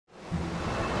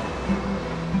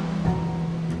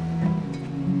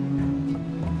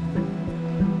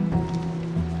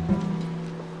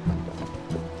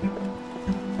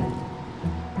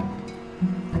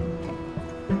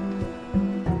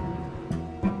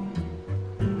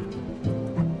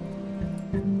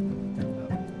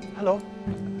Hello.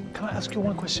 Can I ask you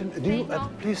one question? Do you,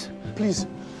 please,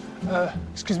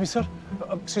 excuse me, sir.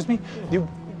 Excuse me. Do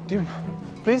you,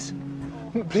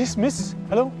 please, miss.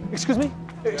 Hello. Excuse me.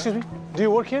 Excuse me. Do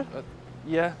you work here?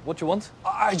 Yeah. What do you want?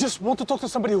 I just want to talk to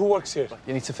somebody who works here.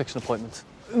 You need to fix an appointment.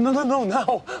 No,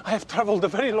 now. I have traveled a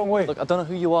very long way. Look, I don't know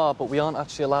who you are, but we aren't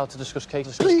actually allowed to discuss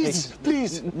cases.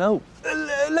 Please. No.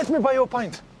 Let me buy you a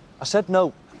pint. I said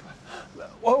no.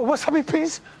 Wasabi,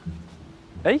 please.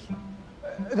 Hey?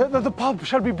 The pub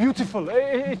shall be beautiful.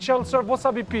 It shall serve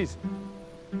wasabi, please.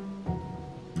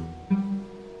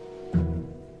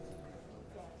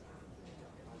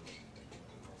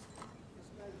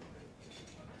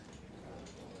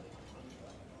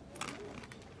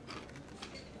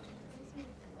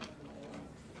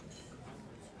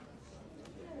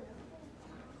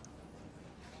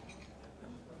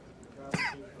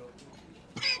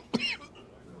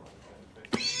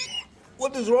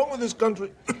 What is wrong with this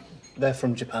country? They're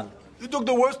from Japan. You took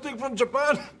the worst thing from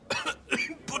Japan,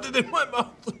 put it in my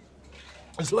mouth.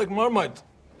 It's like Marmite.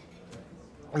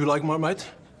 You like Marmite?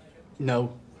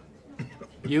 No.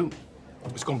 You?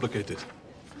 It's complicated.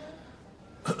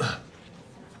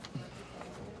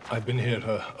 I've been here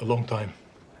a long time.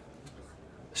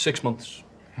 6 months.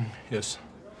 Yes.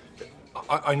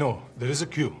 I know, there is a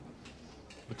queue.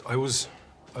 But I was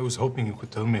hoping you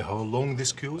could tell me how long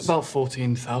this queue is. About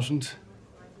 14,000.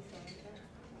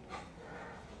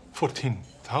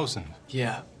 14,000?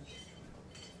 Yeah.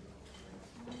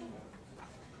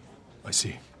 I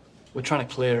see. We're trying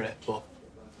to clear it, but,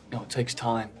 it takes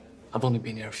time. I've only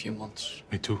been here a few months.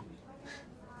 Me too.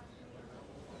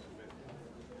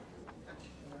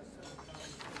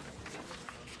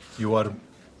 You are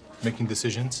making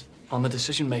decisions? I'm a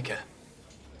decision maker.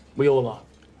 We all are.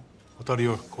 What are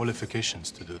your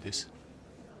qualifications to do this?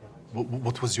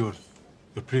 What was your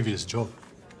previous job?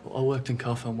 Well, I worked in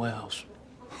Carphone Warehouse.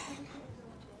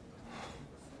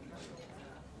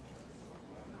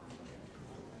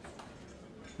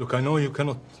 Look, I know you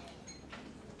cannot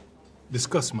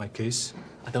discuss my case.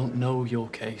 I don't know your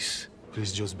case.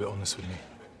 Please just be honest with me.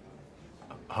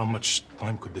 How much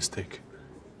time could this take?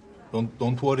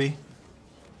 Don't worry.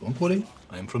 Don't worry.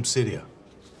 I am from Syria.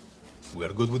 We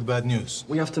are good with bad news.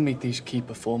 We have to meet these key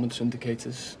performance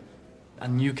indicators,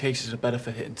 and new cases are better for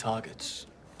hitting targets.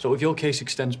 So if your case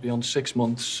extends beyond 6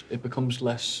 months, it becomes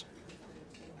less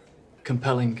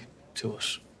compelling to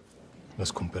us. Less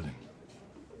compelling.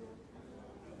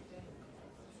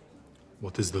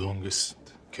 What is the longest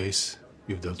case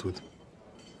you've dealt with?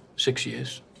 6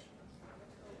 years.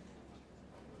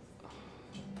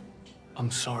 I'm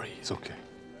sorry. It's okay.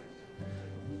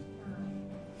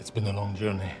 It's been a long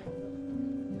journey.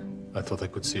 I thought I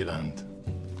could see land,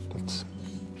 but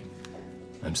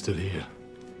I'm still here.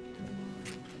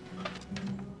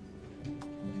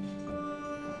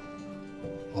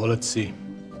 Oh, let's see.